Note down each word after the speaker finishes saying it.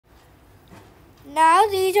Now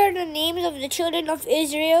these are the names of the children of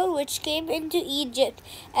Israel which came into Egypt.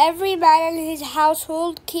 Every man in his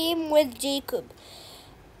household came with Jacob.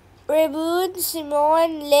 Reuben,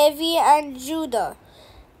 Simeon, Levi, and Judah.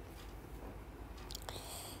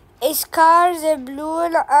 Issachar,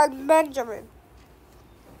 Zebulun, and Benjamin.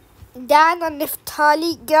 Dan and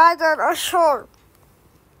Naphtali, Gad and Asher.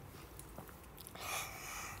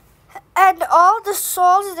 And all the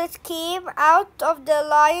souls that came out of the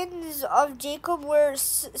lions of Jacob were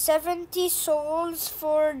 70 souls,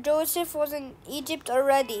 for Joseph was in Egypt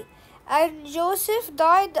already. And Joseph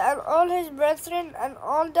died, and all his brethren, and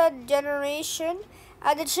all that generation.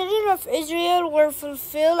 And the children of Israel were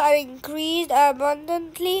fulfilled, and increased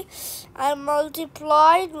abundantly, and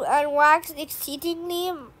multiplied, and waxed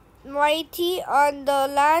exceedingly mighty, and the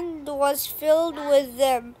land was filled with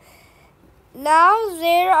them. Now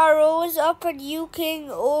there arose up a new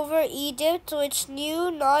king over Egypt, which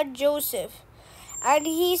knew not Joseph. And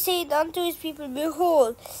he said unto his people,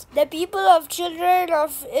 Behold, the people of children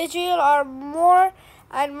of Israel are more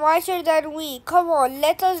and mightier than we. Come on,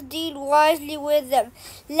 let us deal wisely with them,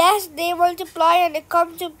 lest they multiply. And it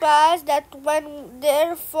come to pass that when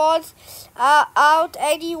there falls out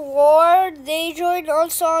any war, they join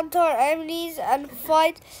also unto our enemies and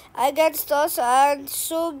fight against us, and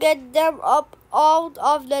so get them up out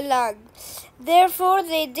of the land. Therefore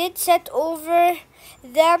they did set over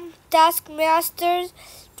them taskmasters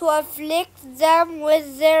to afflict them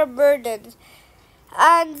with their burdens.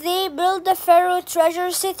 And they built the Pharaoh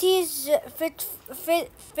treasure cities,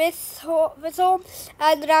 Pithom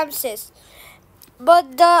and Ramses.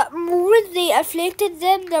 But the more they afflicted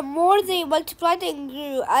them, the more they multiplied and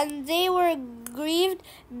grew, and they were grieved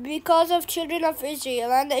because of children of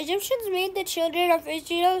Israel. And the Egyptians made the children of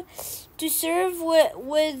Israel to serve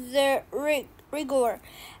with their rigor.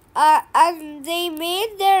 And they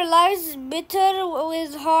made their lives bitter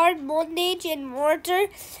with hard bondage in mortar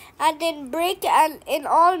and in brick and in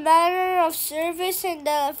all manner of service in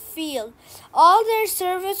the field. All their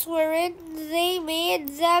service wherein they made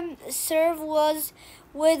them serve was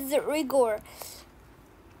with rigor.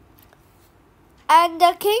 And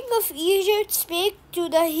the king of Egypt spake to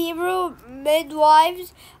the Hebrew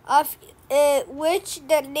midwives, of which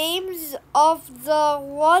the names of the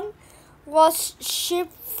one was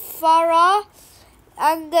Shiphrah,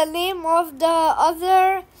 and the name of the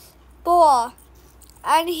other Puah.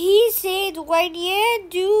 And he said, When ye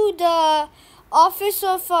do the office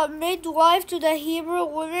of a midwife to the Hebrew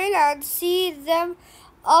women, and see them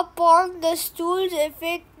upon the stools, if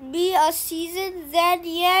it be a season, then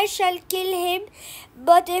ye shall kill him,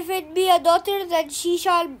 but if it be a daughter, then she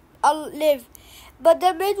shall live. But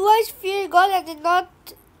the midwives feared God, and did not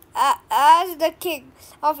as the king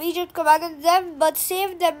of Egypt commanded them, but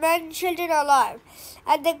saved the men and children alive.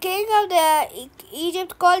 And the king of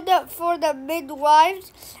Egypt called for the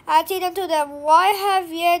midwives, and said unto them, Why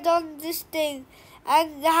have ye done this thing,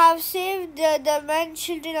 and have saved the men and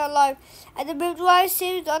children alive? And the midwives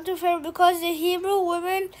said unto Pharaoh, Because the Hebrew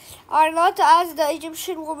women are not as the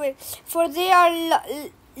Egyptian women, for they are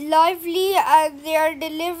lively, and they are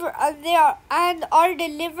delivered, and are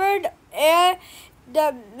delivered ere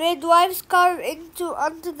the midwives come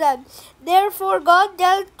unto them. Therefore God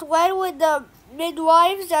dealt well with the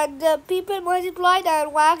midwives, and the people multiplied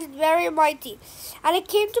and waxed very mighty. And it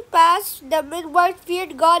came to pass, the midwives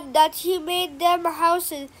feared God, that he made them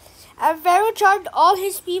houses. And Pharaoh charged all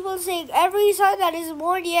his people, saying, Every son that is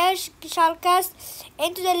born ye shall cast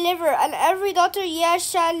into the river, and every daughter ye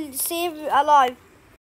shall save alive.